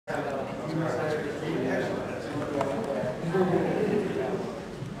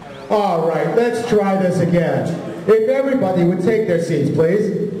All right, let's try this again. If everybody would take their seats,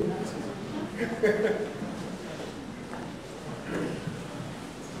 please.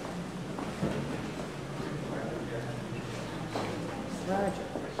 Roger,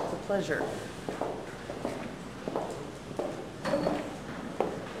 it's a pleasure.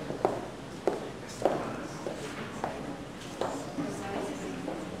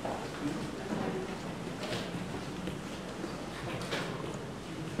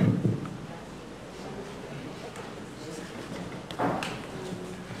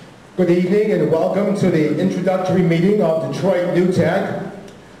 Good evening and welcome to the introductory meeting of Detroit-NewTech.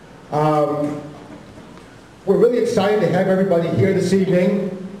 We're really excited to have everybody here this evening.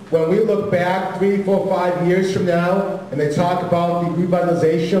 When we look back 3, 4, 5 years from now and they talk about the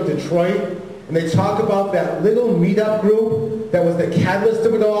revitalization of Detroit and they talk about that little meetup group that was the catalyst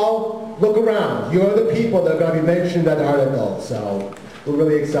of it all, look around. You're the people that are going to be mentioned in that article, so we're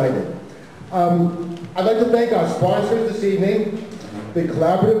really excited. I'd like to thank our sponsors this evening, the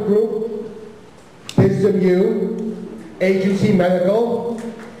Collaborative Group, PostEgram, Agency Medical,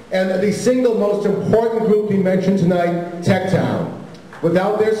 and the single most important group we mentioned tonight, TechTown.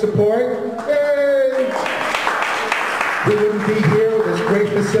 Without their support, yay, we wouldn't be here with this great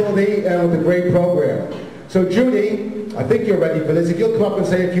facility and with a great program. So Judy, I think you're ready for this. If you'll come up and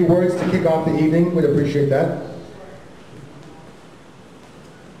say a few words to kick off the evening, we'd appreciate that.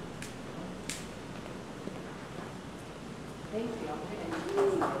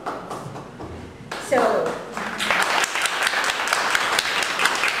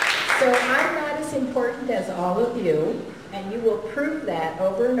 So I'm not as important as all of you, and you will prove that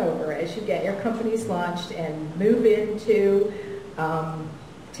over and over as you get your companies launched and move into,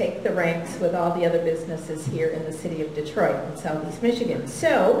 take the ranks with all the other businesses here in the city of Detroit and Southeast Michigan.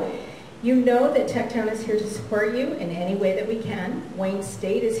 So you know that TechTown is here to support you in any way that we can. Wayne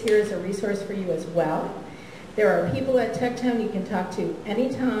State is here as a resource for you as well. There are people at TechTown you can talk to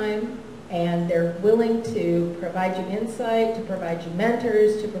anytime, and they're willing to provide you insight, to provide you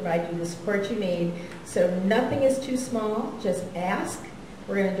mentors, to provide you the support you need. So nothing is too small, just ask.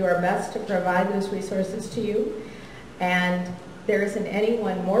 We're going to do our best to provide those resources to you. And there isn't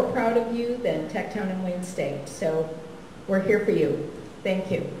anyone more proud of you than TechTown and Wayne State. So we're here for you.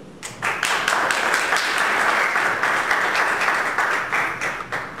 Thank you.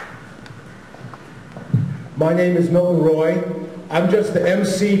 My name is Milton Roy. I'm just the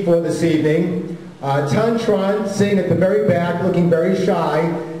MC for this evening. Tantron, sitting at the very back, looking very shy.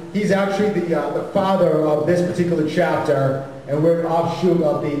 He's actually the father of this particular chapter, and we're an offshoot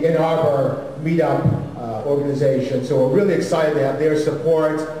of the Ann Arbor meetup organization. So we're really excited to have their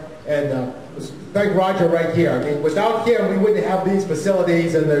support. And thank Roger right here. I mean, without him, we wouldn't have these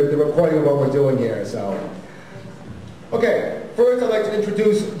facilities and the recording of what we're doing here. So, okay, first I'd like to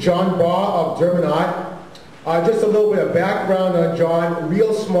introduce Jon Baugh of Dermanaut. Just a little bit of background on Jon,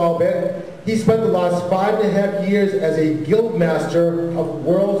 real small bit. He spent the last 5.5 years as a guild master of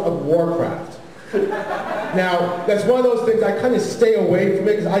World of Warcraft. Now, that's one of those things I kind of stay away from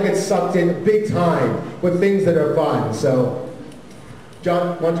it because I get sucked in big time with things that are fun. So,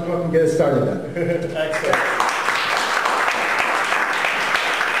 Jon, why don't you come up and get us started then? Excellent.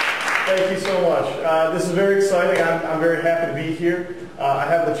 Thank you so much. This is very exciting. I'm very happy to be here. I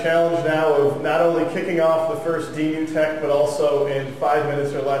have the challenge now of not only kicking off the first D-NewTech, but also in 5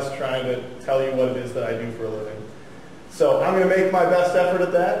 minutes or less trying to tell you what it is that I do for a living. So I'm going to make my best effort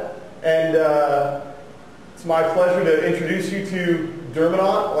at that. And it's my pleasure to introduce you to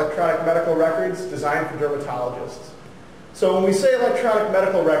Dermanaut, electronic medical records designed for dermatologists. So when we say electronic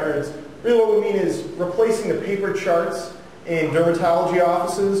medical records, really what we mean is replacing the paper charts in dermatology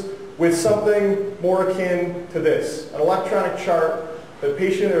offices with something more akin to this, an electronic chart. The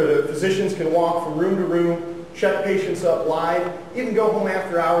patient or the physicians can walk from room to room, check patients up live, even go home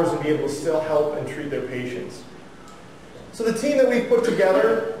after hours and be able to still help and treat their patients. So the team that we put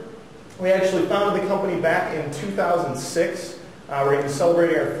together, we actually founded the company back in 2006. We're going to be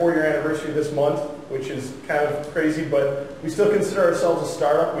celebrating our 4-year anniversary this month, which is kind of crazy, but we still consider ourselves a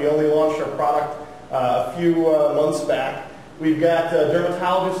startup. We only launched our product a few months back. We've got a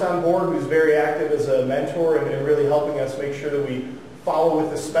dermatologist on board who's very active as a mentor and really helping us make sure that we follow with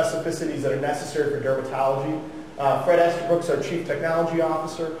the specificities that are necessary for dermatology. Fred Esterbrook's our Chief Technology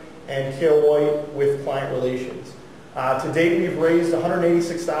Officer, and Kale White with Client Relations. To date, we've raised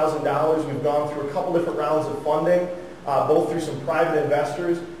 $186,000. We've gone through a couple different rounds of funding, both through some private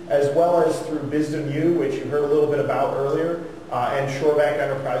investors, as well as through PostEgram, which you heard a little bit about earlier, and Shoreback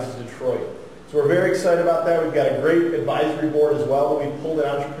Enterprises Detroit. So we're very excited about that. We've got a great advisory board as well. We've pulled in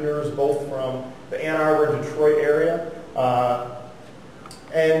entrepreneurs both from the Ann Arbor, Detroit area.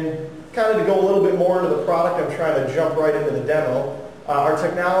 And kind of to go a little bit more into the product, I'm trying to jump right into the demo. Our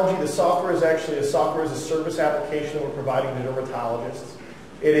technology, the software is actually a software as a service application that we're providing to dermatologists.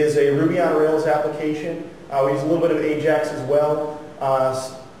 It is a Ruby on Rails application. We use a little bit of Ajax as well,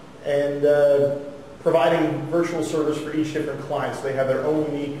 and providing virtual servers for each different client. So they have their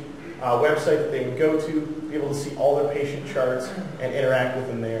own unique website that they would go to, be able to see all their patient charts and interact with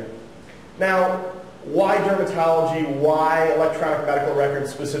them there. Now, why dermatology? Why electronic medical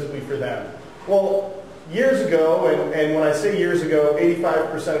records specifically for them? Well, years ago, and when I say years ago,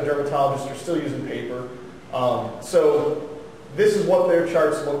 85% of dermatologists are still using paper. So this is what their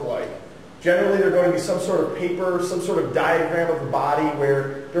charts look like. Generally, they're going to be some sort of paper, some sort of diagram of the body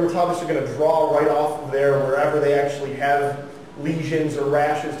where dermatologists are going to draw right off of there wherever they actually have lesions or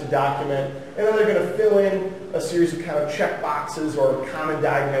rashes to document. And then they're going to fill in a series of kind of check boxes or common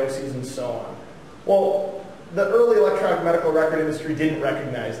diagnoses and so on. Well, the early electronic medical record industry didn't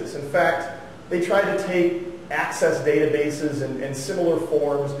recognize this. In fact, they tried to take access databases and similar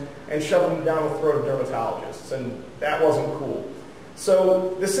forms and shove them down the throat of dermatologists, and that wasn't cool.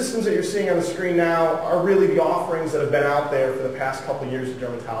 So the systems that you're seeing on the screen now are really the offerings that have been out there for the past couple of years of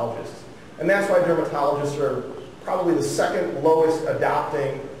dermatologists. And that's why dermatologists are probably the second lowest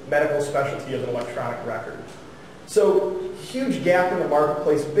adopting medical specialty of an electronic record. So huge gap in the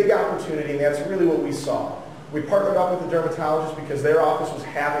marketplace, big opportunity, and that's really what we saw. We partnered up with the dermatologist because their office was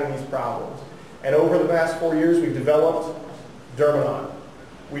having these problems. And over the past 4 years, we've developed Dermanaut.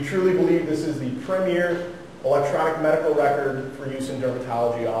 We truly believe this is the premier electronic medical record for use in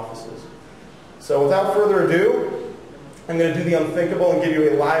dermatology offices. So without further ado, I'm going to do the unthinkable and give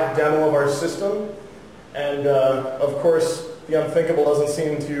you a live demo of our system. And of course, the unthinkable doesn't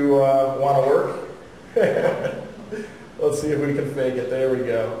seem to want to work. Let's see if we can fake it. There we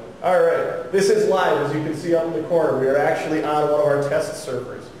go. All right. This is live, as you can see up in the corner. We are actually on one of our test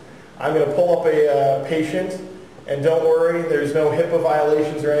servers. I'm going to pull up a patient, and don't worry, there's no HIPAA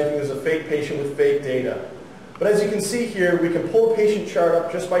violations or anything. There's a fake patient with fake data. But as you can see here, we can pull a patient chart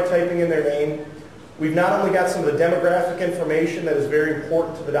up just by typing in their name. We've not only got some of the demographic information that is very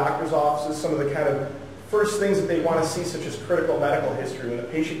important to the doctor's offices, some of the kind of first things that they want to see, such as critical medical history. When a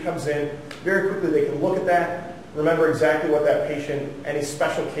patient comes in, very quickly they can look at that, remember exactly what that patient, any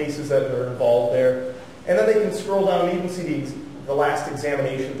special cases that are involved there, and then they can scroll down and even see the last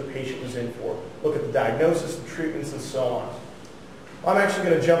examination that the patient was in for. Look at the diagnosis, the treatments, and so on. I'm actually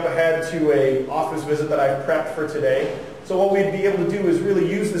going to jump ahead to an office visit that I've prepped for today. So what we'd be able to do is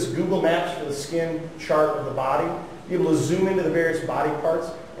really use this Google Maps for the skin chart of the body, be able to zoom into the various body parts,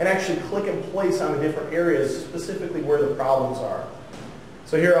 and actually click and place on the different areas, specifically where the problems are.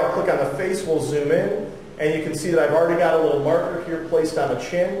 So here I'll click on the face, we'll zoom in, and you can see that I've already got a little marker here placed on the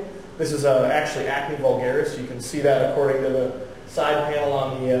chin. This is actually acne vulgaris. You can see that according to the side panel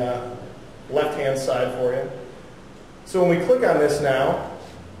on the left-hand side for you. So when we click on this now,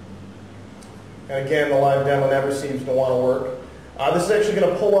 and again, the live demo never seems to want to work, this is actually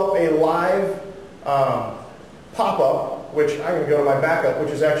going to pull up a live pop-up, which I'm going to go to my backup,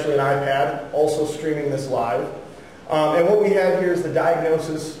 which is actually an iPad, also streaming this live. And what we have here is the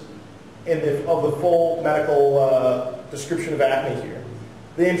diagnosis of the full medical description of acne here.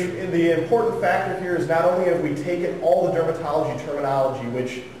 The important factor here is not only have we taken all the dermatology terminology,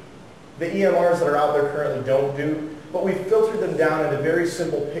 which the EMRs that are out there currently don't do, but we've filtered them down into very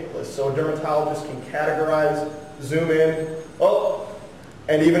simple pick lists, so a dermatologist can categorize, zoom in,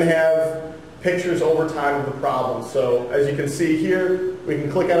 and even have pictures over time of the problem. So as you can see here, we can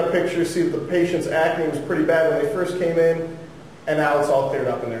click on a picture, see that the patient's acne was pretty bad when they first came in, and now it's all cleared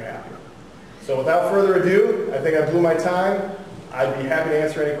up and they're happy. So without further ado, I think I blew my time. I'd be happy to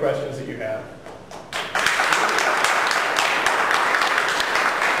answer any questions that you have.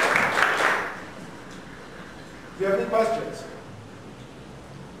 Do you have any questions?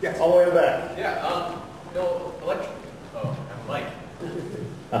 Yes. All the way to the back. Yeah, Mike.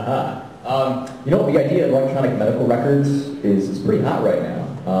 You know, the idea of electronic medical records is pretty hot right now.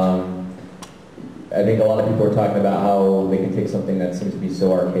 I think a lot of people are talking about how they can take something that seems to be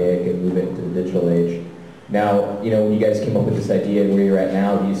so archaic and move it into the digital age. Now, you know, when you guys came up with this idea and where you're at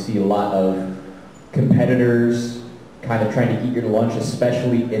now, do you see a lot of competitors kind of trying to eat your lunch,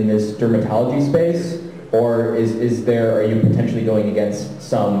 especially in this dermatology space? Or are you potentially going against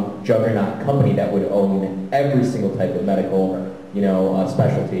some juggernaut company that would own every single type of medical,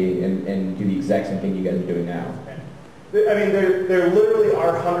 specialty and do the exact same thing you guys are doing now? I mean, there literally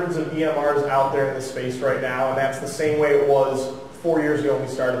are hundreds of EMRs out there in this space right now, and that's the same way it was 4 years ago when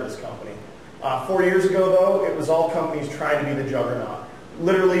we started this company. 4 years ago, though, it was all companies trying to be the juggernaut.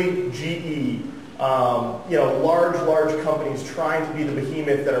 Literally, GE, large companies trying to be the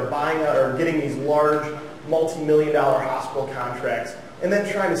behemoth that are buying out or getting these large multi-million-dollar hospital contracts and then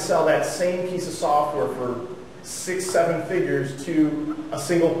trying to sell that same piece of software for 6-7 figures to a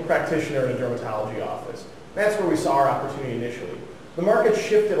single practitioner in a dermatology office. That's where we saw our opportunity initially. The market's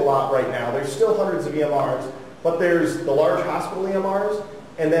shifted a lot right now. There's still hundreds of EMRs, but there's the large hospital EMRs,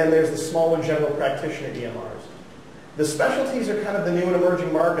 and then there's the smaller general practitioner EMRs. The specialties are kind of the new and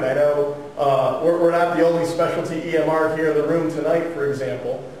emerging market. I know we're not the only specialty EMR here in the room tonight, for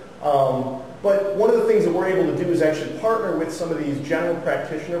example. But one of the things that we're able to do is actually partner with some of these general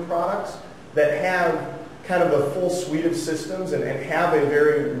practitioner products that have kind of a full suite of systems and have a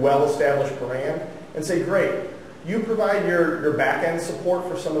very well-established brand and say, great, you provide your back-end support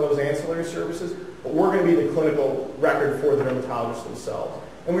for some of those ancillary services, but we're going to be the clinical record for the dermatologists themselves.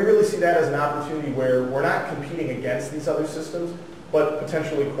 And we really see that as an opportunity where we're not competing against these other systems, but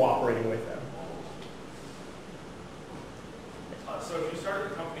potentially cooperating with them. So if you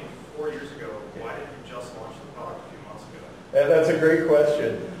started the company 4 years ago, why didn't you just launch the product a few months ago? That's a great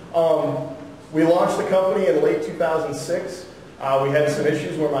question. We launched the company in late 2006. We had some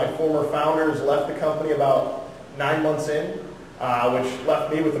issues where my former founders left the company about 9 months in, which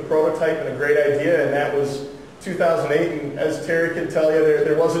left me with a prototype and a great idea, and that was 2008. And as Terry can tell you,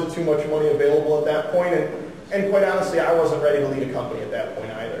 there wasn't too much money available at that point, and quite honestly, I wasn't ready to lead a company at that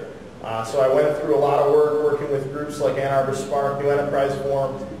point either. So I went through a lot of work working with groups like Ann Arbor Spark, New Enterprise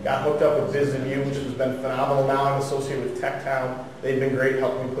Forum, got hooked up with BizView, which has been phenomenal. Now I'm associated with TechTown. They've been great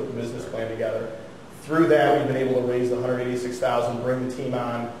helping me put the business plan together. Through that, we've been able to raise the $186,000, bring the team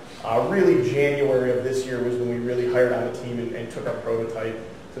on. Really, January of this year was when we really hired on the team and took our prototype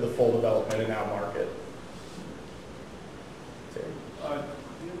to the full development and now market. Do you have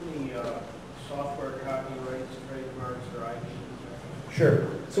any software copyrights, trademarks, or IP? Sure.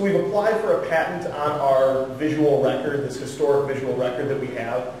 So we've applied for a patent on our visual record, this historic visual record that we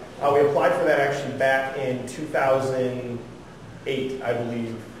have. We applied for that actually back in 2008, I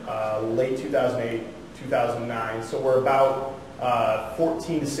believe, late 2008, 2009. So we're about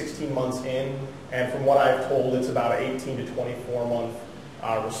 14 to 16 months in, and from what I've told, it's about an 18 to 24 month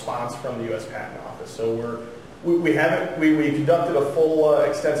response from the U.S. Patent Office. So we conducted a full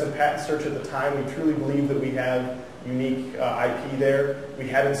extensive patent search at the time. We truly believe that we have unique IP there. We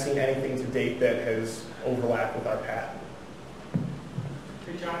haven't seen anything to date that has overlapped with our patent.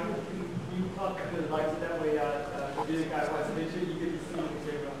 Hey John, you talk to the lights that way the video guy wants to make sure you get to see the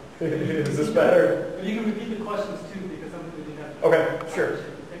camera. Is this better? But you can repeat the questions too, because something that you have. Okay, sure.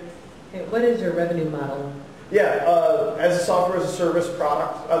 Okay, what is your revenue model? Yeah, as a software as a service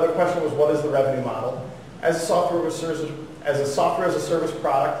product, the question was, what is the revenue model? As a software as a service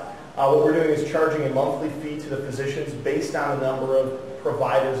product, what we're doing is charging a monthly fee to the physicians based on the number of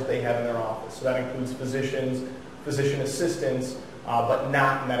providers that they have in their office. So that includes physicians, physician assistants, but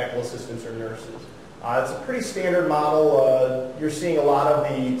not medical assistants or nurses. It's a pretty standard model. You're seeing a lot of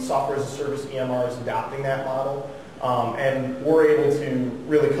the software as a service EMRs adopting that model. And we're able to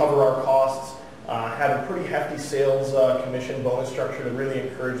really cover our costs, have a pretty hefty sales commission bonus structure to really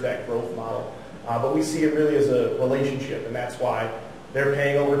encourage that growth model. But we see it really as a relationship, and that's why they're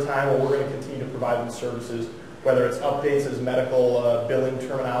paying over time, while we're going to continue to provide them services, whether it's updates as medical billing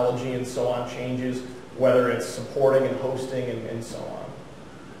terminology and so on changes, whether it's supporting and hosting and so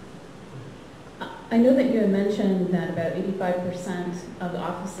on. I know that you had mentioned that about 85% of the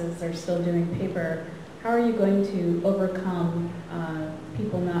offices are still doing paper. How are you going to overcome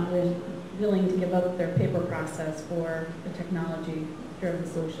people not willing to give up their paper process for the technology-driven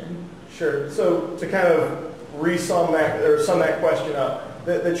solution? Sure. So to kind of sum that question up,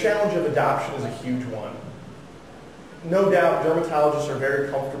 the challenge of adoption is a huge one. No doubt dermatologists are very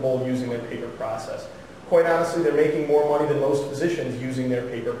comfortable using their paper process. Quite honestly, they're making more money than most physicians using their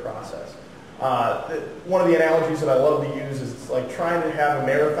paper process. One of the analogies that I love to use is it's like trying to have a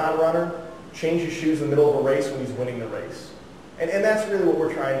marathon runner change his shoes in the middle of a race when he's winning the race. And that's really what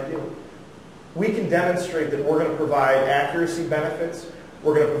we're trying to do. We can demonstrate that we're going to provide accuracy benefits,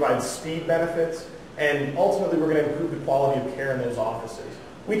 we're going to provide speed benefits, and ultimately we're going to improve the quality of care in those offices.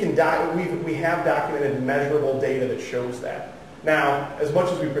 We have documented measurable data that shows that. Now, as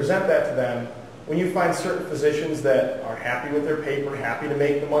much as we present that to them, when you find certain physicians that are happy with their paper, happy to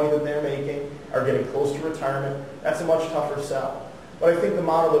make the money that they're making, are getting close to retirement, that's a much tougher sell. But I think the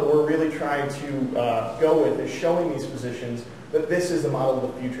model that we're really trying to go with is showing these physicians that this is the model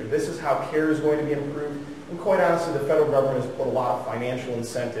of the future. This is how care is going to be improved. And quite honestly, the federal government has put a lot of financial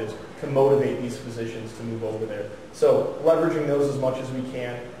incentives to motivate these physicians to move over there. So leveraging those as much as we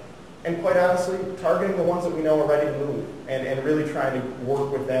can. and quite honestly, targeting the ones that we know are ready to move, and really trying to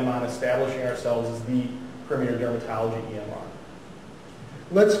work with them on establishing ourselves as the premier dermatology EMR.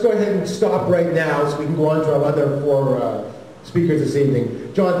 Let's go ahead and stop right now so we can go on to our other four speakers this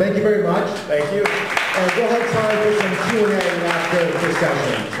evening. Jon, thank you very much. Thank you. And we'll have time for some Q&A after this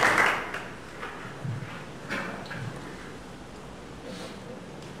session.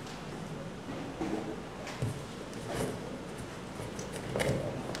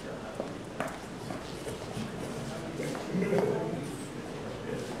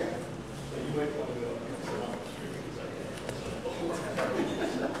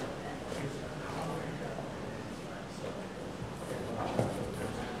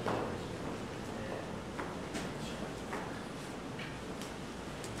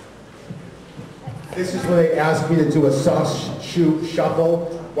 This is when they ask me to do a soft shoe shuffle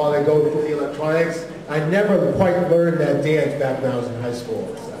while I go through the electronics. I never quite learned that dance back when I was in high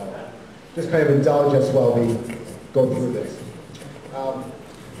school. So just kind of indulge us while we go through this.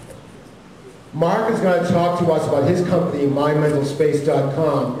 Mark is going to talk to us about his company,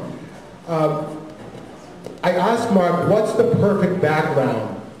 MyMentalSpace.com. I asked Mark, what's the perfect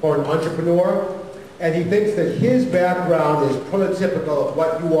background for an entrepreneur? And he thinks that his background is prototypical of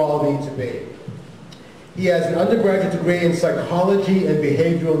what you all need to be. He has an undergraduate degree in psychology and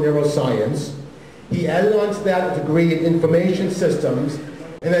behavioral neuroscience. He added on to that a degree in information systems,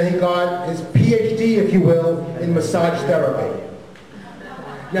 and then he got his PhD, if you will, in massage therapy.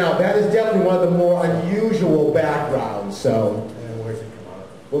 Now, that is definitely one of the more unusual backgrounds, so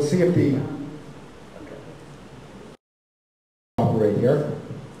we'll see if the operate here.